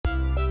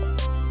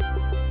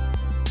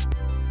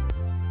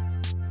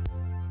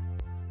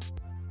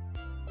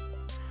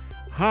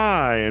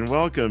Hi, and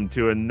welcome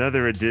to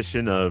another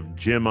edition of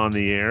Jim on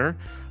the Air.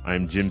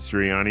 I'm Jim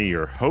Sirianni,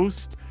 your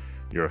host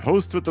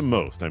with the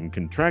most. I'm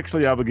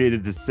contractually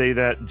obligated to say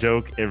that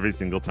joke every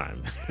single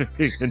time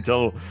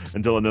until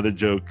another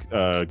joke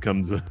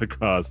comes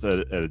across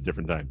at a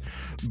different time.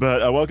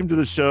 But welcome to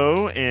the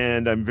show,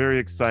 and I'm very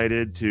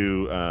excited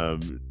to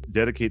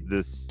dedicate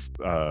this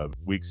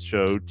week's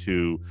show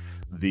to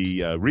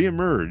the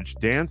Reemerge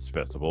Dance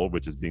Festival,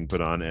 which is being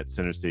put on at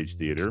Center Stage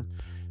Theater.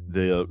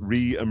 The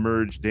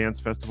Reemerge Dance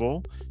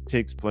Festival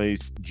takes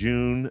place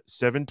June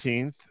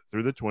 17th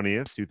through the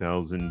 20th,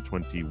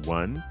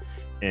 2021.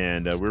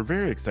 And we're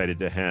very excited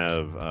to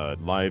have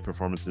live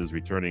performances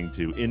returning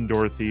to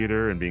indoor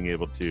theater and being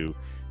able to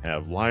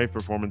have live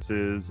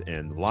performances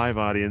and live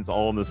audience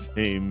all in the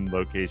same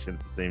location at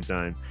the same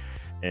time.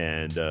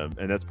 And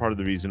that's part of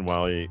the reason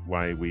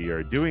why we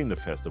are doing the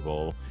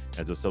festival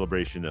as a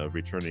celebration of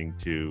returning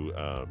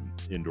to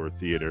indoor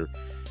theater.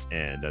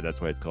 And that's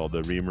why it's called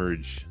the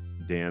Reemerge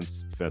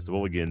Dance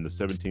Festival, again the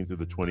 17th through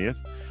the 20th.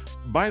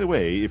 By the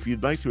way, if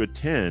you'd like to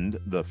attend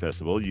the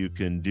festival, you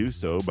can do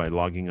so by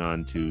logging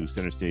on to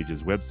Center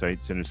Stage's website,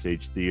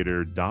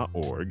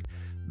 centerstagetheater.org.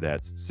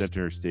 That's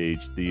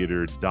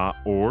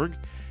centerstagetheater.org,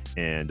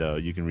 and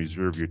you can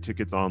reserve your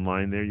tickets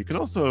online there. You can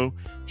also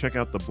check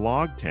out the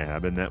blog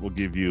tab, and that will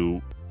give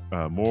you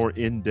more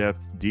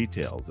in-depth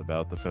details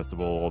about the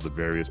festival, all the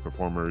various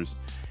performers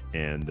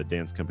and the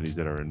dance companies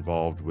that are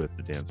involved with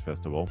the dance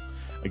festival.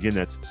 Again,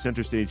 that's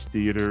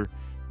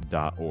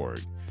centerstagetheater.org.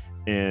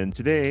 And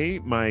today,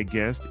 my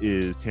guest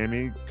is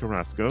Tammy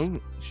Carrasco.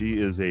 She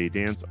is a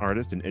dance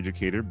artist and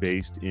educator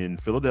based in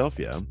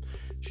Philadelphia.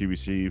 She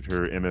received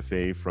her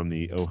MFA from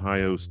the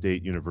Ohio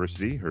State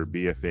University, her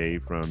BFA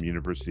from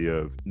University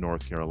of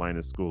North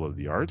Carolina School of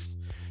the Arts,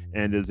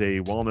 and is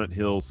a Walnut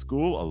Hill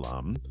School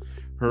alum.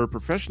 Her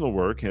professional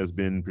work has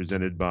been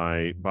presented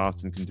by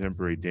Boston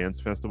Contemporary Dance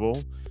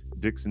Festival,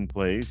 Dixon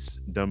Place,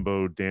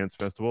 Dumbo Dance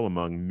Festival,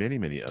 among many,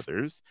 many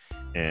others.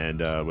 And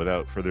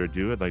without further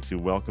ado, I'd like to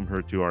welcome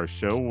her to our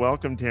show.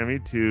 Welcome, Tammy,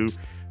 to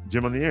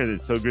Jim on the Air.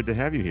 It's so good to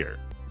have you here.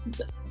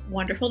 It's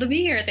wonderful to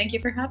be here. Thank you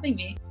for having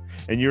me.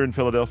 And you're in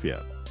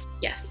Philadelphia.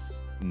 Yes.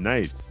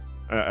 Nice.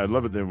 I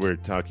love it that we're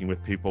talking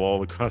with people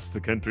all across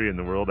the country and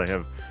the world. I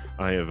have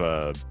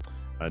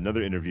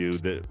another interview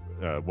that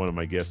one of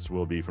my guests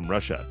will be from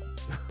Russia.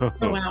 So,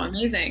 oh, wow.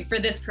 Amazing. For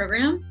this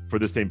program? For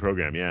the same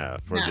program, yeah,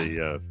 for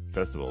the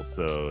festival.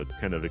 So it's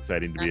kind of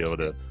exciting to be able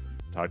to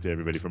talk to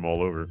everybody from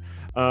all over.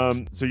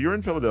 So you're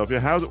in Philadelphia.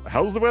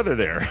 How's the weather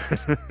there?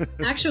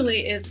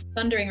 Actually, it's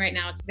thundering right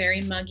now. It's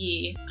very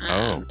muggy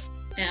and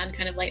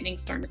kind of lightning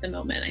storm at the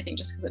moment, I think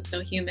just because it's so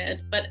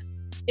humid. But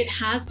it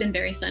has been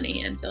very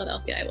sunny in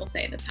Philadelphia, I will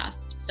say, the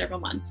past several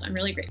months. So I'm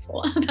really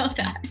grateful about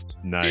that.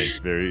 Nice.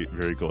 Very,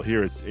 very cool.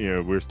 Here it's,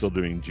 we're still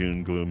doing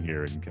June gloom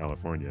here in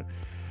California.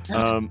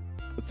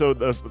 So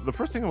the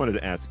first thing I wanted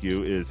to ask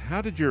you is,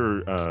 how did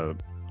your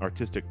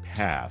artistic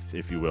path,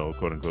 if you will,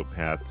 quote unquote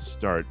path,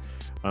 start?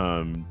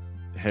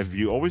 Have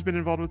you always been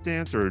involved with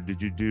dance, or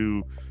did you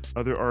do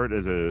other art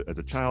as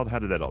a child? How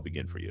did that all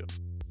begin for you?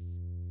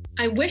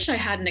 I wish I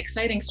had an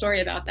exciting story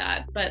about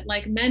that, but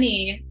like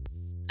many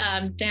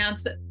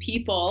dance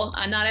people,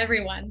 not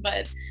everyone,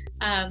 but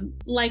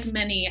like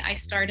many, I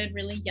started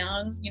really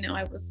young.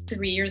 I was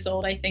 3 years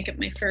old, I think, at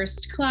my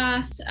first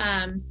class.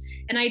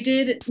 And I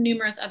did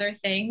numerous other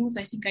things.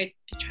 I think I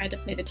tried to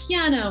play the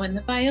piano and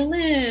the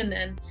violin,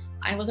 and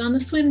I was on the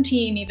swim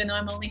team, even though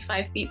I'm only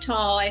 5 feet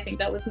tall. I think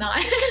that was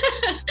not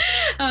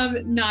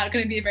not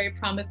going to be a very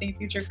promising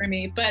future for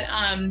me. But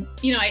I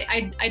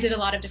did a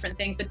lot of different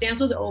things, but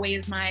dance was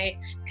always my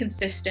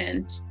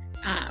consistent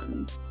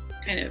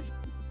kind of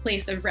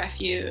place of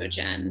refuge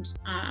and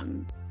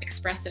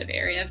expressive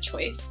area of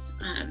choice.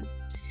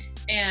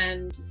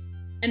 And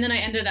then I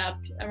ended up,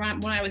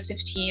 around when I was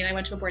 15, I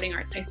went to a boarding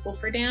arts high school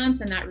for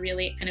dance, and that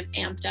really kind of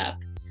amped up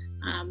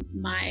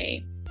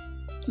my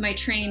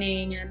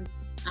training, and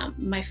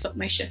my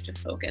shift of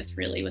focus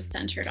really was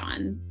centered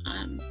on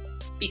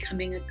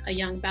becoming a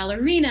young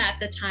ballerina at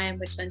the time,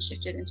 which then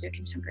shifted into a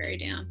contemporary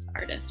dance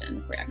artist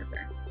and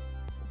choreographer.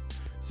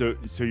 So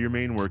your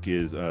main work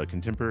is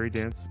contemporary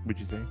dance, would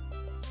you say?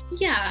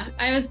 Yeah,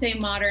 I would say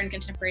modern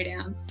contemporary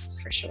dance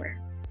for sure.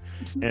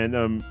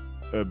 And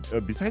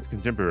besides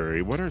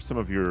contemporary, what are some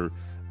of your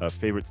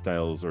favorite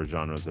styles or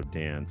genres of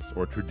dance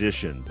or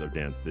traditions of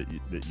dance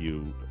that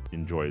you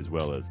enjoy as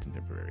well as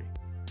contemporary?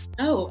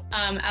 Oh,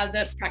 as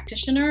a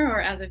practitioner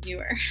or as a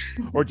viewer?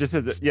 Or just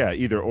as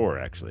either or,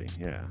 actually.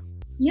 Yeah.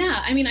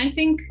 Yeah, I mean, I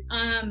think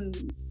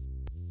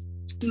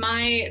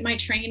my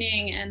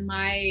training and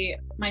my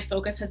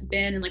focus has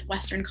been in like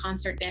Western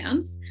concert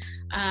dance,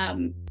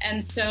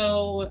 and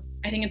so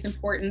I think it's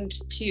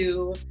important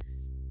to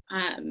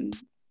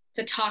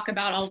talk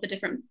about all the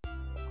different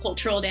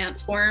cultural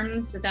dance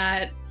forms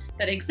that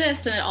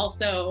exist, and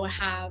also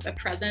have a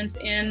presence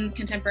in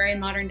contemporary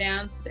and modern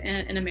dance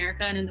in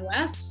America and in the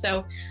West.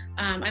 So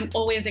I'm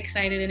always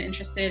excited and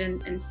interested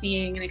in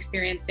seeing and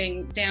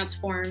experiencing dance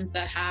forms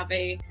that have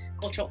a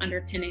cultural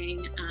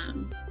underpinning,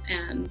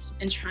 and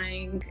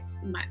trying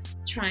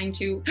trying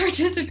to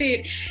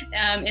participate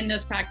in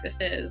those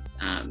practices.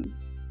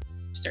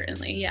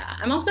 Certainly, yeah.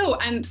 I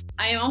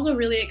am also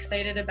really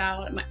excited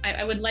about.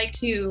 I would like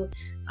to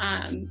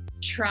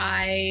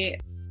try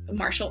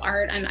martial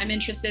art. I'm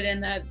interested in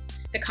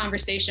the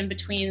conversation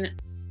between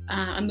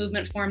a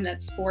movement form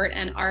that's sport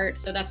and art.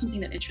 So that's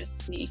something that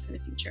interests me for the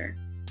future.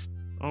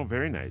 Oh,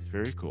 very nice.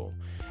 Very cool.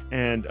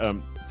 And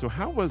so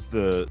how was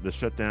the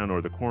shutdown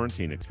or the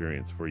quarantine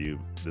experience for you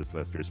this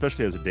last year,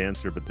 especially as a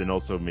dancer, but then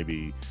also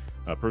maybe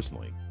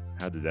personally?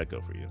 How did that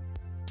go for you?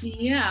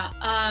 Yeah,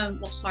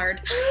 well,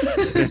 hard.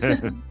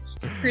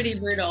 Pretty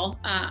brutal.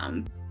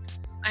 I'm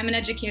an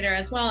educator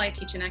as well. I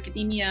teach in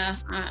academia.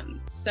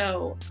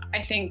 So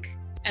I think,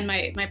 and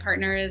my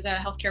partner is a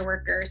healthcare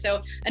worker.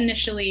 So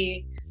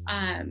initially,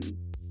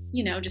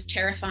 just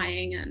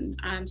terrifying,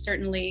 and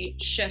certainly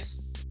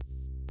shifts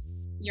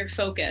your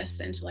focus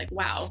into like,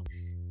 wow,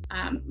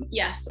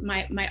 yes,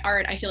 my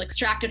art, I feel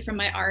extracted from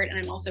my art, and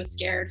I'm also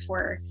scared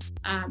for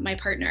my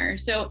partner.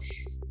 So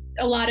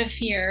a lot of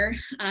fear,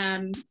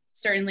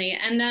 certainly.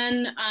 And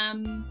then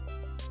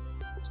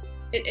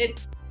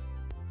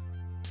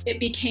it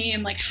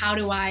became like, how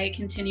do I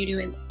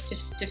continue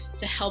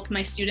to help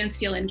my students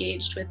feel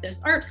engaged with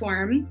this art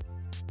form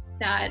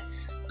that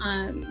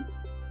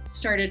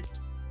started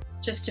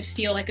just to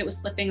feel like it was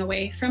slipping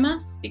away from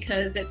us,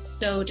 because it's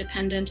so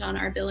dependent on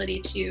our ability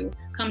to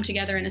come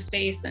together in a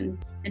space and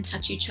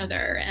touch each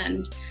other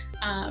and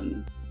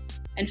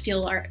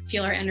feel our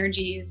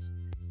energies.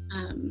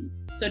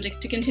 So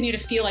to continue to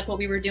feel like what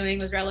we were doing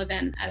was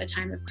relevant at a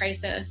time of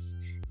crisis,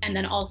 and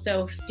then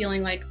also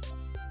feeling like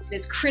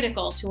it's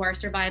critical to our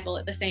survival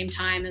at the same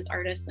time as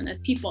artists and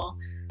as people,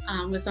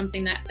 was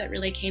something that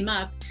really came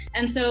up.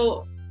 And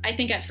so I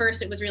think at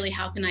first it was really,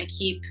 how can I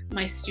keep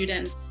my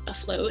students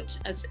afloat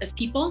as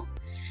people?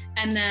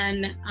 And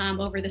then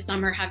over the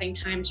summer, having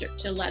time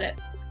to let it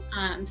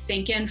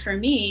sink in for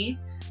me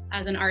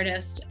as an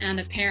artist and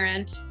a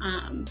parent,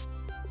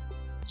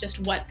 just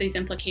what these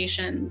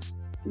implications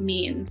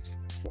mean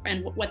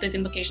and what those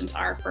implications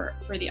are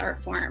for the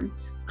art form,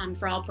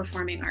 for all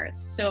performing arts.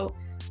 So,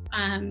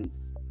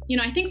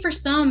 I think for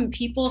some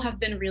people have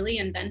been really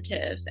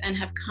inventive and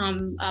have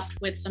come up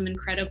with some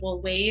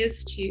incredible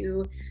ways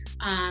to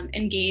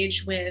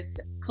engage with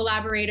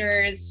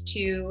collaborators,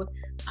 to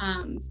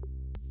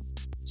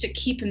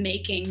keep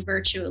making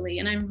virtually.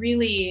 And I'm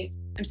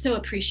so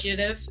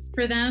appreciative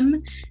for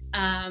them.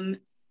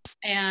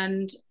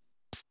 And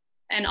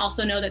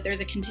also know that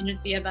there's a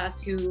contingency of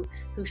us who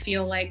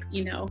feel like,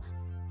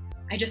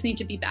 I just need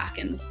to be back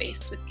in the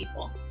space with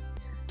people.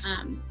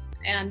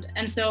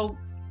 And so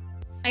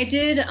I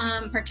did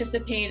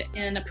participate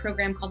in a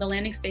program called the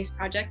Landing Space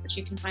Project, which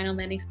you can find on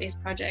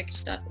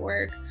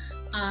landingspaceproject.org,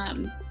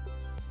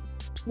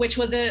 which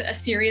was a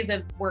series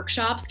of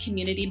workshops,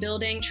 community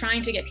building,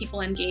 trying to get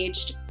people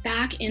engaged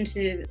back in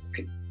with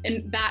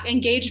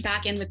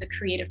the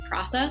creative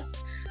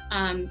process,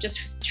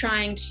 just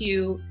trying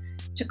to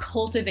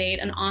cultivate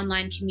an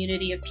online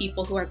community of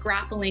people who are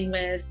grappling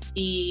with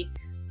the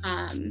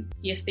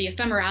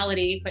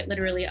ephemerality, quite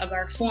literally, of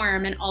our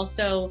form, and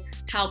also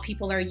how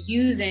people are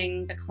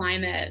using the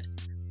climate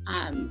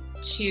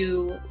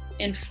to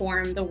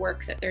inform the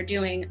work that they're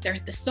doing,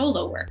 the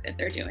solo work that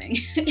they're doing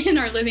in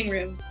our living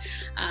rooms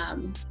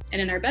and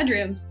in our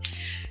bedrooms.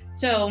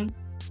 So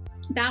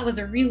that was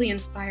a really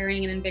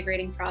inspiring and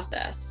invigorating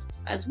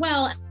process as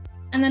well.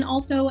 And then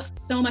also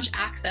so much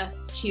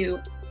access to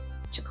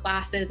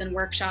classes and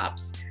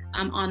workshops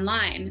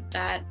online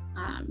that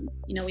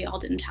we all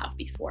didn't have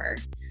before.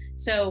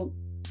 So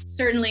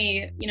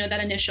certainly,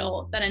 that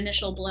initial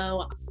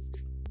blow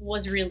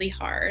was really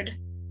hard.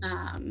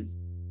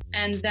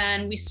 And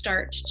then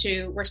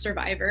we're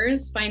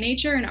survivors by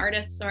nature, and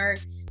artists are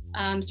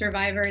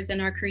survivors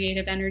in our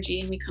creative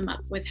energy, and we come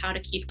up with how to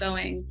keep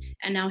going.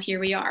 And now here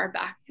we are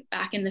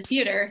back in the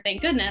theater,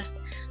 thank goodness.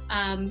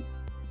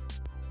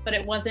 But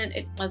it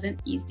wasn't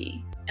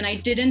easy, and I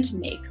didn't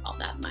make all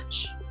that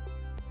much.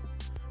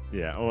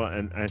 Yeah, well,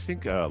 and I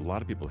think a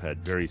lot of people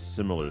had very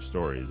similar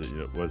stories.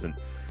 It wasn't,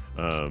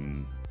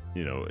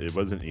 it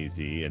wasn't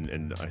easy,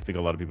 and I think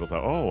a lot of people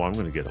thought, oh, I'm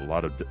going to get a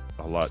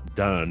lot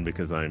done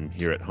because I'm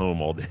here at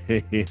home all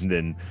day, and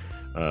then,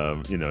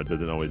 it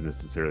doesn't always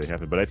necessarily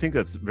happen. But I think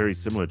that's very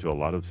similar to a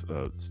lot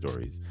of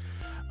stories.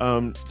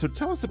 So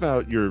tell us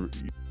about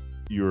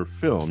your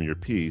film, your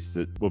piece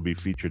that will be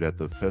featured at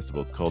the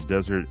festival. It's called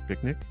Desert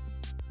Picnic.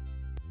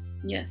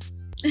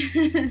 Yes.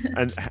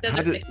 And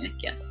Desert Picnic,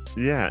 yes.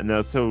 Yeah.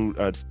 Now, so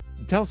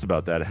tell us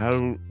about that.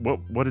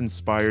 What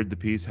inspired the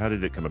piece? How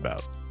did it come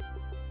about?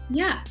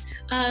 Yeah.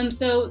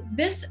 So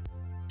this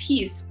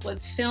piece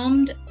was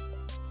filmed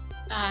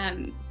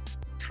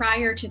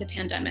prior to the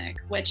pandemic,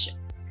 which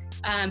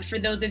for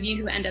those of you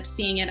who end up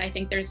seeing it, I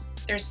think there's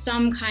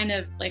some kind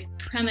of like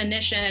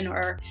premonition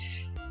or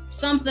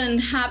something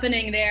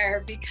happening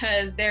there,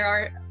 because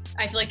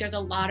I feel like there's a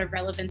lot of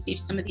relevancy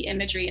to some of the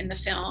imagery in the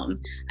film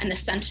and the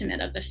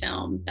sentiment of the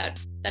film that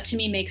to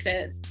me makes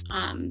it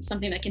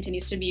something that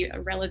continues to be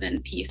a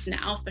relevant piece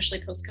now,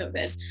 especially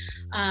post-COVID.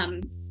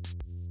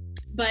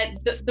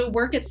 but the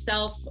work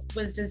itself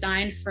was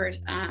designed for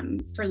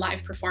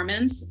live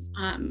performance.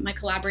 My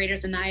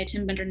collaborators and I,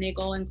 Tim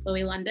Bender-Nagel and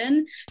Chloe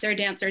London, they're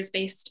dancers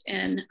based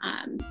in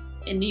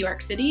New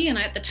York City. And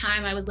at the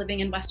time I was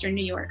living in Western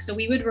New York. So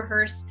we would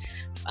rehearse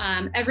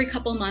every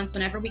couple months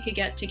whenever we could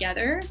get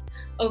together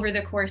over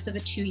the course of a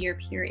 2-year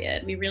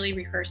period. We really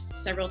rehearsed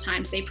several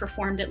times. They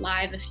performed it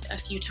live a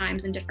few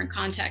times in different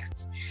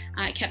contexts.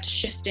 It kept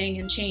shifting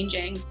and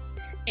changing.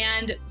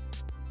 And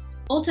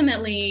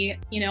ultimately,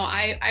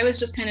 I was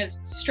just kind of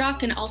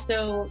struck and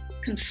also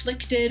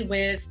conflicted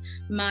with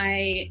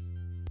my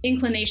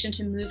inclination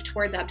to move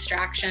towards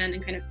abstraction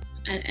and kind of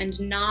and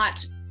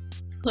not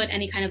put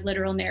any kind of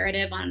literal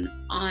narrative on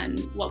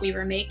what we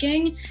were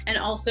making, and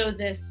also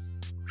this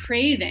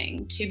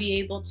craving to be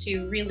able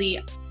to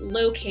really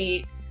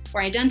locate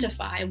or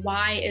identify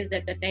why is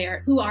it that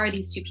who are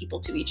these two people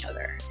to each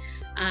other.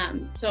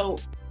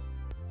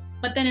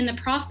 But then in the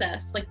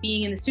process, like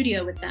being in the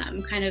studio with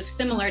them, kind of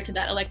similar to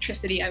that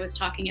electricity I was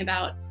talking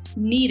about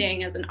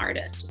needing as an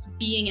artist, just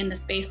being in the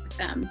space with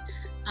them,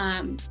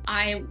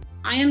 I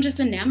am just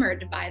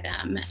enamored by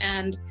them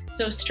and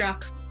so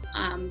struck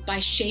by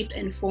shape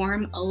and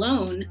form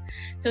alone.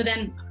 So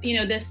then,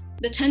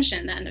 the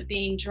tension then of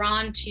being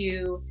drawn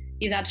to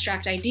these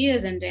abstract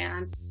ideas in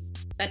dance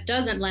that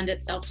doesn't lend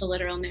itself to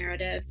literal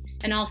narrative,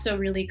 and also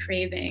really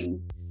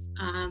craving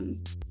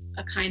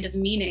a kind of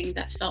meaning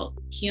that felt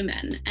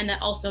human, and that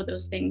also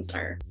those things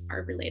are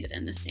related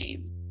and the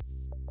same.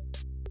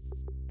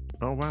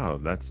 Oh wow,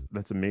 that's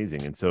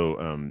amazing. And so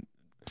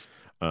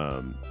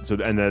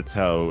and that's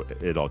how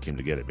it all came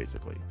together,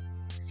 basically.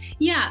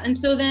 Yeah, and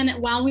so then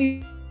while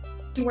we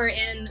were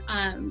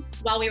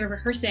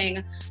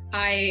rehearsing,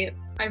 I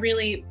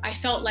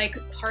felt like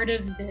part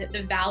of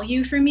the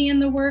value for me in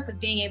the work was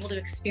being able to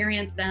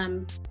experience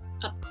them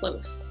up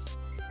close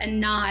and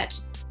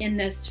not in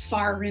this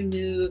far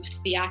removed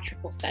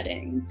theatrical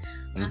setting,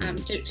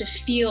 to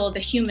feel the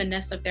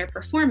humanness of their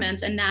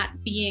performance, and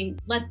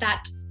let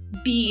that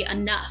be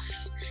enough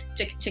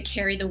to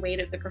carry the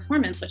weight of the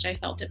performance, which I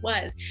felt it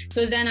was.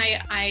 So then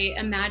I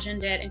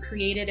imagined it and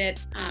created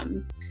it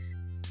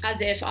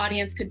as if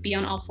audience could be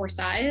on all four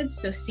sides.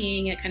 So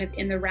seeing it kind of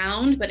in the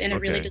round, but in a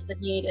really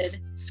delineated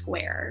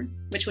square,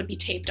 which would be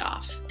taped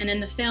off. And in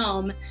the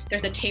film,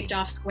 there's a taped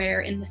off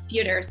square in the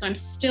theater. So I'm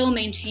still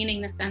maintaining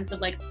the sense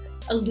of like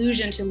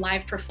allusion to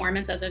live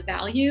performance as a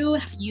value,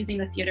 using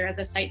the theater as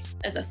a site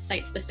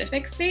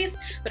specific space,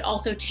 but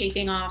also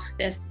taping off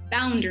this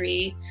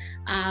boundary,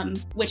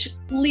 which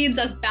leads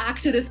us back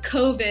to this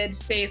COVID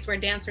space where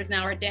dancers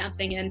now are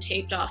dancing in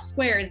taped off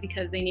squares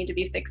because they need to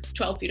be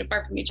 12 feet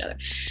apart from each other.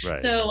 Right.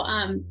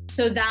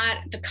 So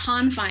that the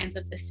confines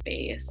of the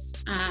space,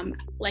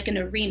 like an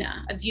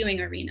arena, a viewing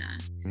arena,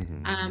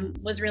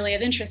 was really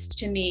of interest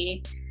to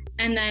me.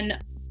 And then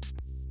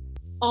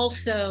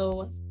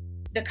also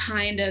the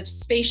kind of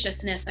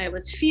spaciousness I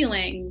was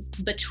feeling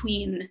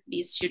between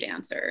these two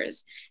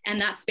dancers. And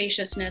that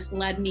spaciousness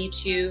led me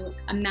to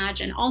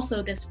imagine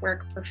also this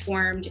work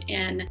performed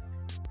in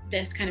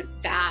this kind of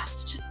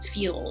vast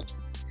field.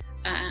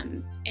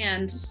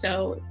 And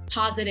so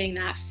positing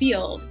that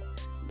field,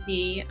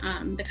 the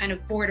kind of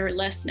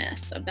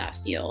borderlessness of that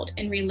field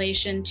in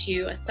relation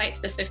to a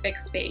site-specific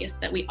space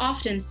that we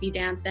often see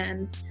dance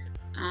in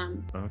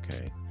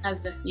as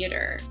the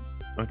theater.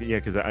 Okay, yeah,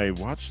 because I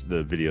watched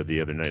the video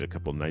the other night, a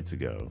couple nights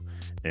ago,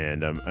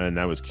 and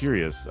I was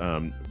curious,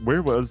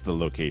 where was the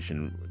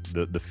location,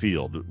 the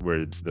field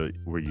where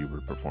you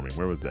were performing?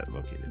 Where was that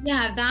located?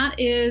 Yeah, that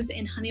is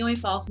in Honeoye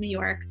Falls, New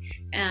York,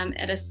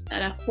 at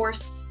a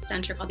horse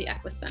center called the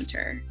Equus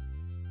Center.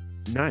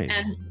 Nice.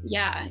 And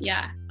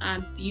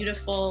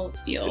beautiful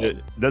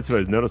fields. That's what I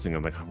was noticing.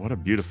 I'm like, oh, what a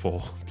beautiful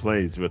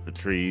place with the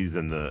trees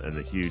and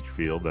the huge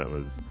field. That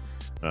was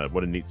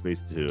what a neat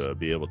space to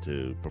be able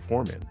to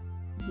perform in.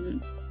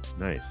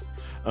 Nice.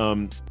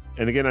 And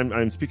again,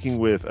 I'm speaking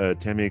with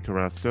Tammy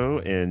Carrasco,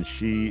 and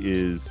she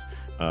is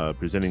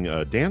presenting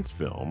a dance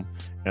film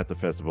at the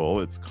festival.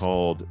 It's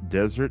called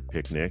Desert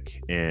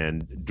Picnic,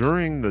 and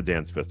during the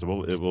dance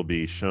festival, it will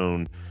be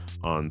shown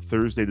on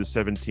Thursday the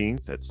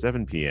 17th at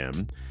 7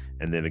 p.m.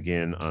 and then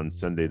again on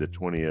Sunday the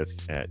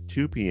 20th at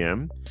 2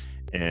 p.m.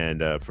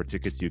 And for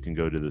tickets, you can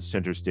go to the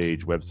Center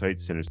Stage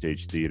website,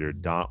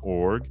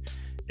 centerstagetheater.org,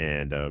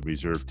 and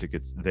reserve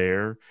tickets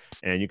there.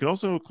 And you can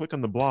also click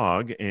on the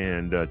blog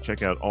and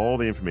check out all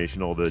the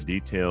information, all the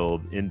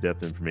detailed,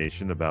 in-depth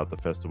information about the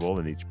festival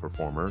and each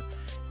performer.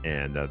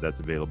 And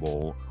that's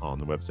available on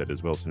the website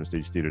as well,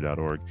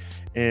 centerstagetheater.org.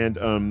 And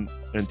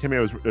Tammy, I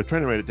was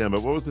trying to write it down,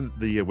 but what was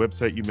the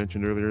website you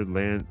mentioned earlier?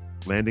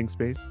 Landing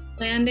Space?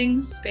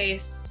 Landing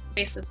Space.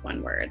 Space is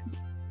one word.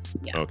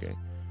 Yeah. Okay.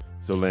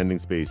 So Landing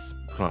Space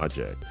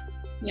Project.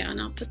 Yeah, and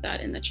I'll put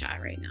that in the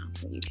chat right now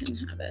so you can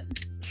have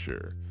it.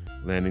 Sure.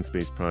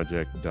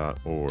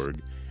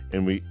 landingspaceproject.org,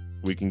 and we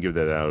can give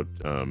that out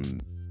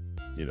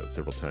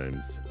several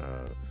times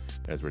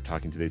as we're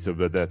talking today. So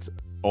but that's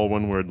all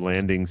one word,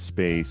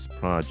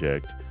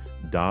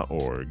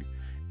 landingspaceproject.org,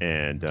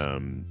 and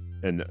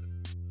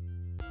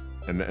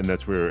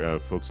that's where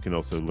folks can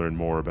also learn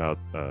more about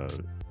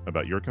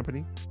about your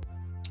company?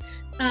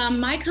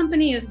 My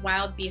company is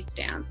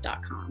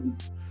wildbeastdance.com.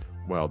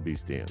 Wild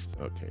Beast Dance.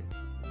 Okay.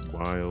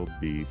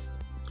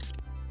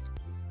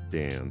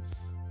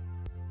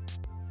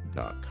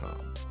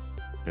 wildbeastdance.com.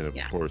 And of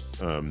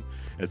course,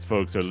 as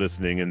folks are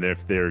listening and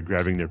if they're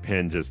grabbing their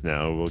pen just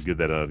now, we'll give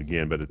that out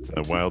again, but it's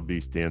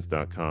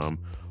wildbeastdance.com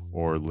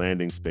or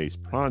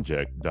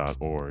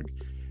landingspaceproject.org.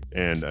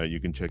 And you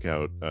can check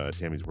out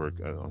Tammy's work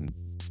on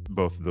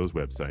both of those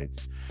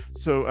websites.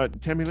 So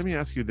Tammy, let me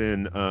ask you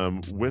then,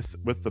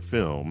 with the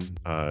film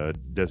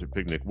Desert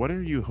Picnic, what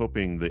are you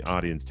hoping the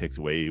audience takes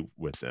away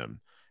with them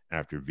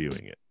after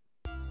viewing it?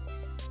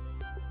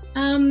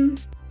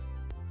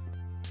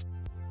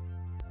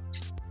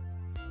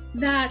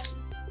 That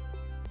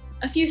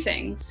a few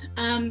things.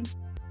 I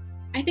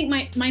think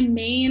my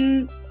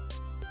main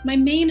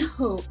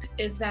hope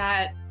is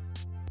that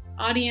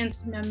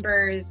audience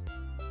members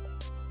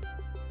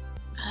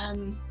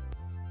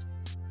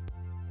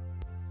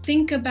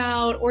think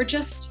about, or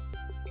just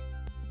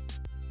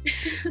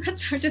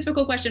that's a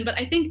difficult question, but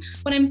I think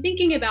what I'm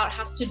thinking about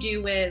has to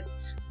do with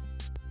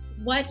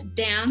what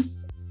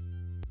dance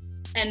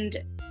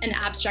and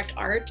abstract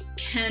art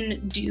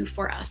can do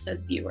for us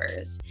as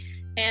viewers.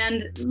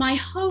 And my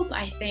hope,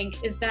 I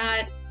think, is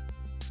that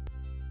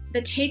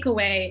the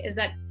takeaway is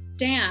that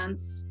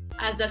dance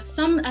as a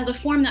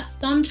form that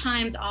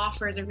sometimes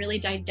offers a really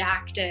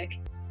didactic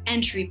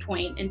entry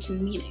point into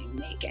meaning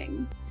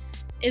making,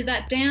 is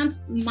that dance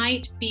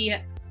might be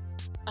a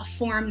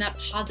form that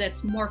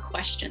posits more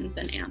questions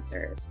than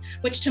answers,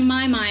 which to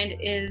my mind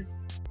is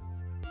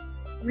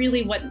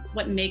really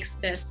what makes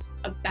this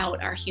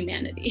about our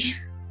humanity.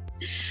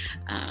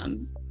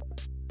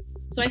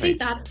 So I think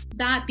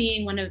that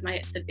being one of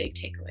the big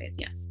takeaways.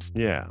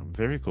 Yeah,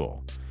 very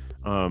cool.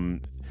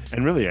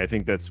 And really, I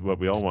think that's what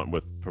we all want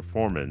with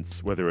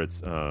performance, whether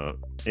it's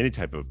any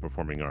type of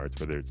performing arts,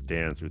 whether it's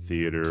dance or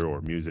theater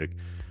or music,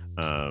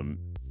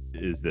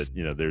 is that,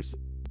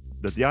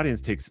 that the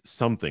audience takes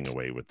something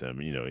away with them,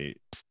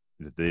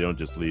 that they don't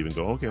just leave and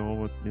go, okay,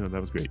 well, that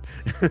was great,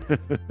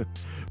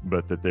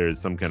 but that there's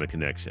some kind of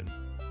connection.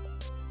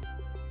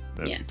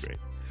 That'd be great.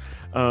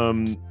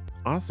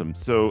 Awesome.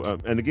 So,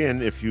 and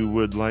again, if you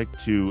would like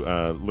to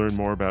learn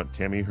more about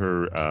Tammy,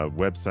 her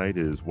website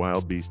is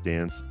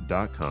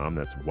wildbeastdance.com.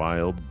 That's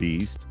Wild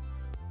Beast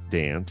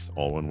Dance,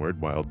 all one word,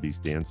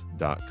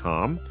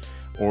 wildbeastdance.com.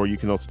 Or you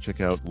can also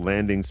check out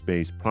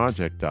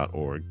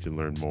landingspaceproject.org to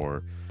learn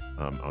more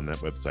on that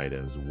website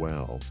as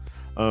well.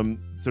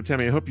 So,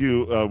 Tammy, I hope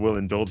you will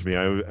indulge me.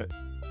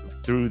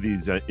 Through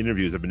these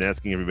interviews, I've been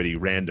asking everybody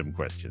random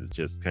questions,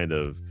 just kind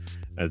of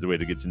as a way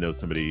to get to know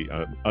somebody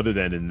other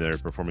than in their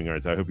performing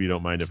arts. I hope you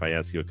don't mind if I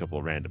ask you a couple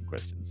of random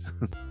questions.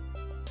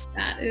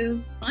 That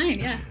is fine,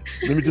 yeah.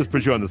 Let me just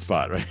put you on the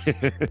spot, right?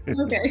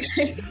 Okay,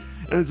 great.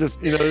 And it's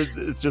just,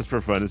 it's just for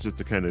fun. It's just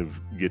to kind of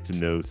get to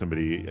know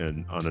somebody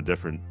and on a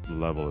different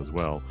level as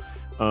well.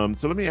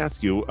 So let me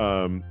ask you,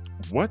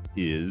 what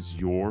is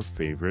your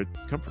favorite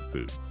comfort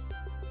food?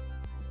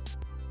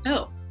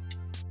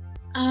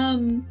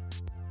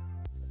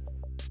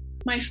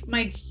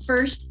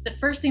 The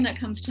first thing that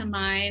comes to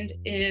mind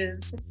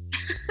is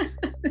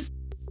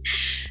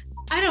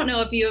I don't know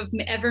if you have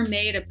ever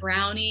made a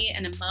brownie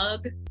in a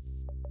mug.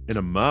 In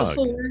a mug?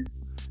 Before.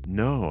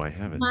 No, I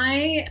haven't.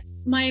 My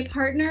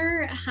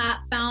partner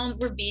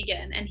we're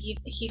vegan, and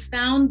he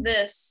found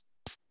this.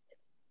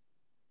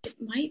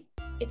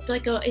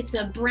 It's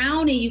a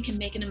brownie you can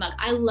make in a mug.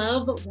 I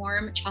love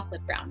warm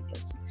chocolate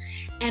brownies,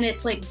 and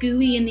it's like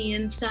gooey in the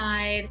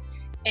inside,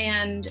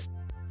 and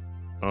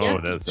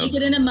that sounds make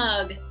it in a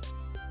mug.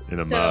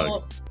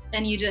 Mug.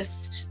 And you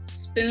just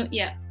spoon.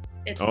 Yeah.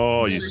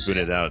 You spoon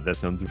it out. That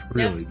sounds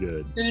really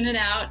good. Spoon it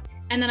out.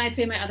 And then I'd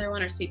say my other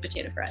one are sweet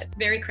potato fries.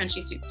 Very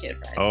crunchy sweet potato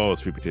fries. Oh,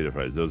 sweet potato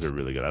fries. Those are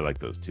really good. I like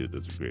those too.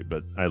 Those are great.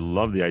 But I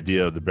love the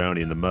idea of the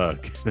brownie in the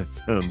mug. That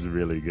sounds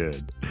really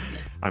good.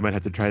 I might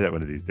have to try that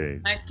one of these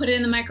days. I put it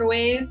in the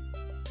microwave.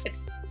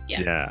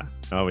 Yeah.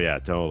 Oh, yeah.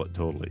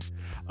 Totally.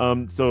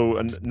 So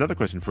another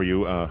question for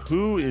you.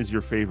 Who is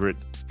your favorite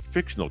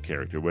fictional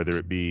character, whether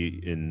it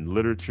be in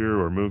literature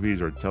or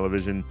movies or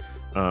television?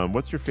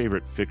 What's your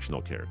favorite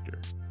fictional character?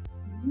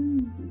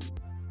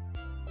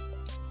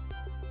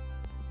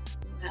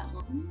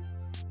 Well,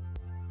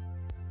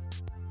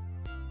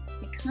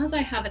 because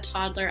I have a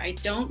toddler, I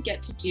don't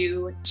get to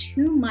do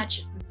too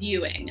much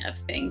viewing of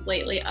things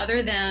lately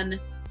other than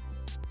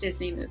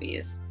Disney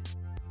movies.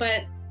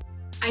 But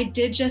I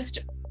did just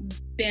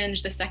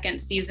binge the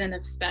second season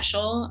of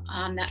Special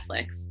on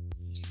Netflix,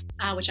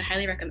 which I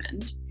highly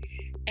recommend.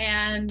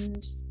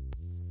 And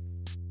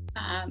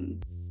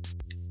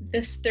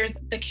there's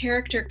the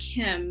character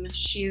Kim.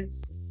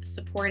 She's a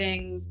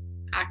supporting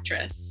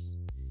actress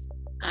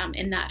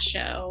in that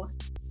show.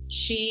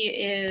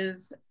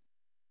 She's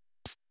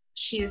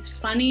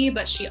funny,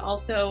 but she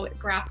also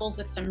grapples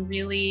with some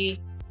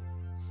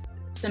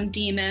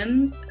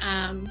demons.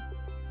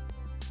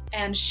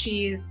 And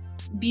she's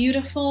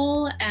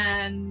beautiful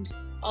and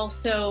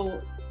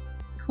also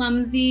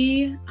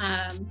clumsy.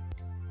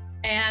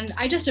 And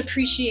I just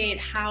appreciate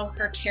how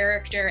her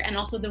character, and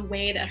also the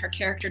way that her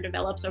character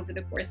develops over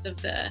the course of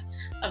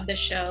the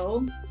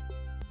show,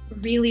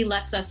 really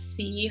lets us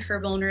see her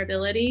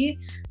vulnerability,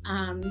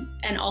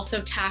 and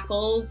also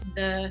tackles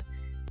the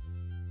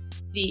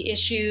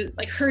issues.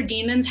 Like, her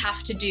demons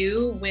have to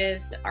do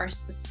with our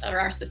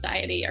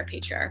society, our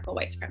patriarchal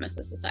white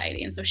supremacist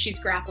society, and so she's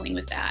grappling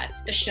with that.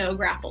 The show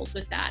grapples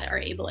with that, our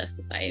ableist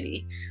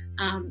society,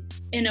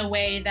 in a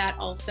way that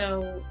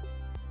also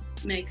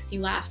makes you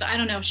laugh. So I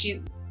don't know,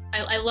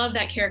 I love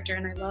that character,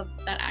 and I love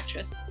that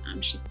actress.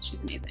 She's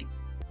amazing.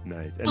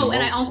 Nice. And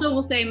I also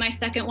will say my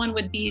second one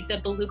would be the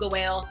beluga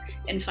whale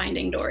in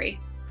Finding Dory.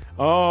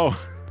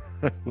 Oh,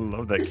 I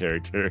love that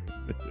character.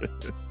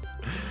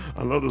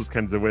 I love those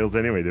kinds of whales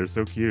anyway. They're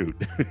so cute.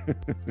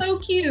 So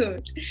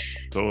cute.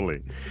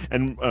 Totally.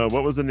 And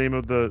what was the name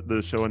of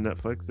the show on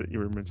Netflix that you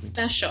were mentioning?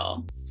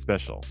 Special.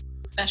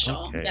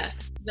 Okay.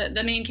 Yes.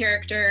 The main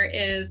character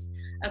is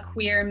a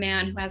queer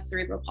man who has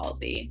cerebral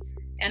palsy,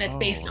 and it's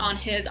based on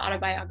his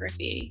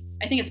autobiography.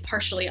 I think it's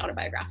partially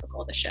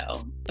autobiographical, the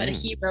show, but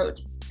he wrote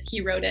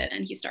it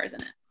and he stars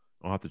in it.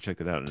 I'll have to check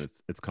that out. And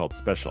it's called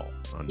Special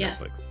on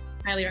Netflix.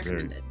 Highly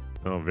recommended.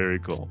 Very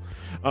cool.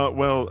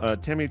 Well,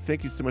 Tammy,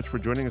 thank you so much for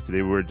joining us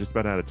today. We're just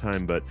about out of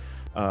time, but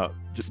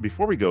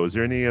before we go, is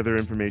there any other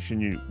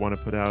information you want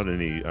to put out?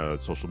 Any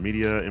social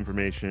media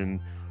information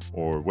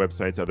or other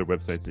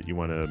websites that you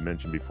want to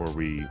mention before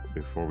we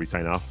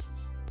sign off?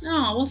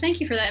 Oh, well, thank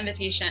you for that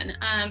invitation.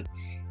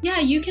 Yeah,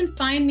 you can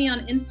find me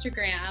on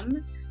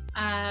Instagram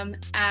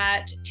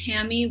at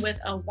Tammy with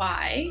a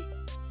Y,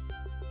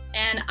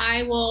 and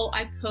I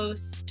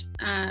post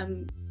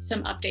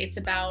some updates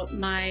about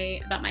my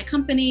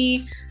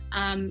company,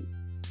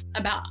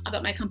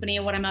 about my company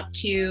and what I'm up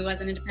to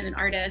as an independent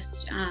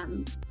artist,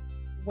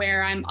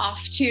 where I'm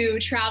off to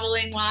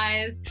traveling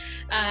wise,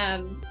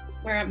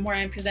 where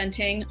I'm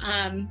presenting.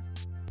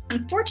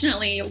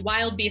 Unfortunately,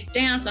 Wild Beast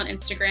Dance on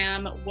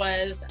Instagram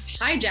was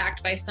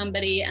hijacked by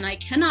somebody, and I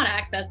cannot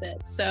access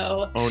it.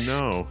 So. Oh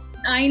no.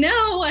 I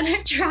know, and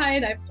I've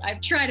tried. If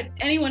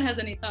anyone has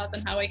any thoughts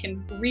on how I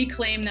can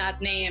reclaim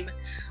that name.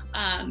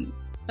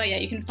 But yeah,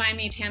 you can find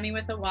me Tammy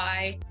with a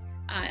Y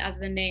as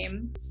the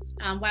name.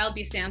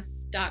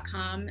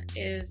 Wildbeastdance.com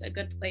is a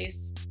good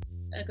place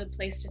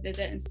to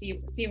visit and see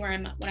what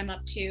I'm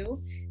up to.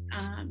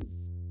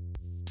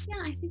 Yeah,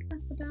 I think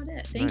that's about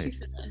it. Thank you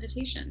for the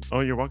invitation.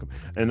 Oh, you're welcome.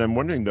 And I'm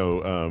wondering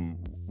though,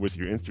 with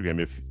your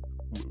Instagram,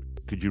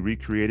 could you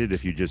recreate it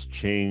if you just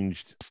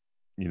changed,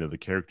 the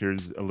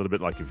characters a little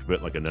bit, like if you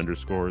put like an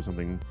underscore or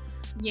something?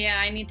 Yeah,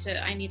 I need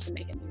to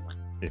make a new one.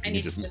 I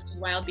need to just do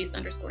Wild Beast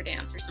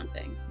 _dance or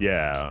something.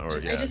 Yeah,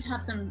 I just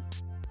have some,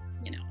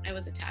 I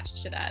was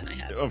attached to that, and I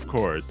have. Of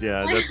course,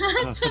 yeah.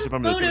 That's such a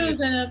bummer. Photos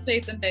and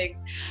updates and things.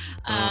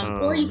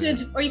 Or you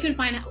could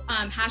find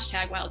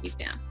hashtag Wild Beast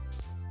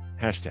Dance.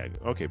 Hashtag.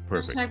 Okay,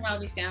 perfect. Hashtag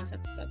Wild Beast Dance.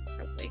 That's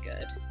probably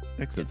good.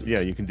 Excellent. So, yeah,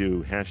 you can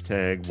do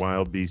hashtag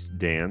Wild Beast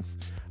Dance.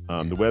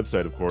 The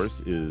website, of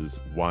course, is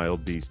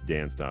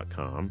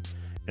wildbeastdance.com.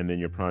 And then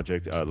your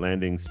project,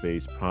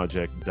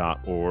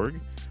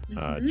 landingspaceproject.org.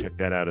 Check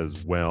that out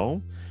as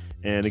well.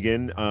 And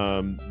again,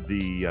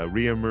 the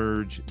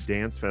Reemerge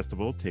Dance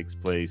Festival takes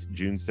place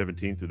June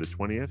 17th through the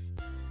 20th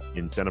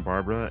in Santa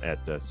Barbara at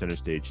Center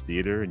Stage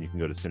Theater. And you can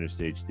go to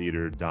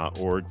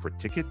centerstagetheater.org for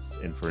tickets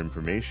and for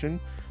information.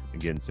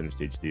 Again,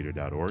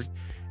 centerstagetheater.org.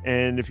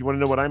 And if you want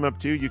to know what I'm up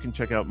to, you can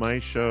check out my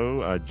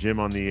show, Jim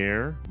on the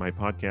Air. My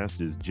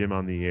podcast is Jim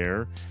on the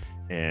Air.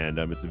 And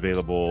it's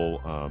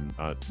available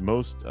at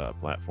most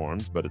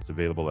platforms, but it's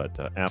available at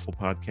Apple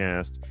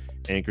Podcast,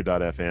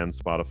 Anchor.fm,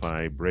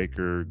 Spotify,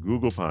 Breaker,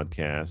 Google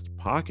Podcast,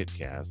 Pocket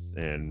Casts,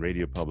 and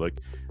Radio Public.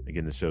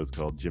 Again, the show is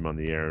called Jim on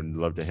the Air, and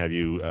love to have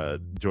you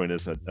join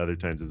us at other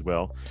times as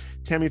well.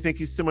 Tammy, thank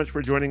you so much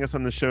for joining us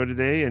on the show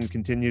today, and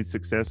continued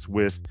success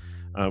with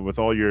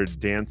all your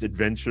dance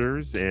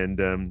adventures, and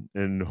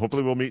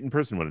hopefully we'll meet in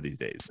person one of these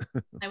days.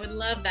 I would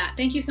love that.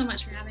 Thank you so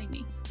much for having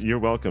me. You're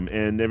welcome.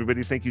 And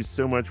everybody, thank you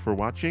so much for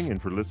watching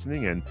and for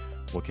listening, and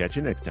we'll catch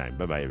you next time.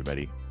 Bye-bye,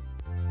 everybody.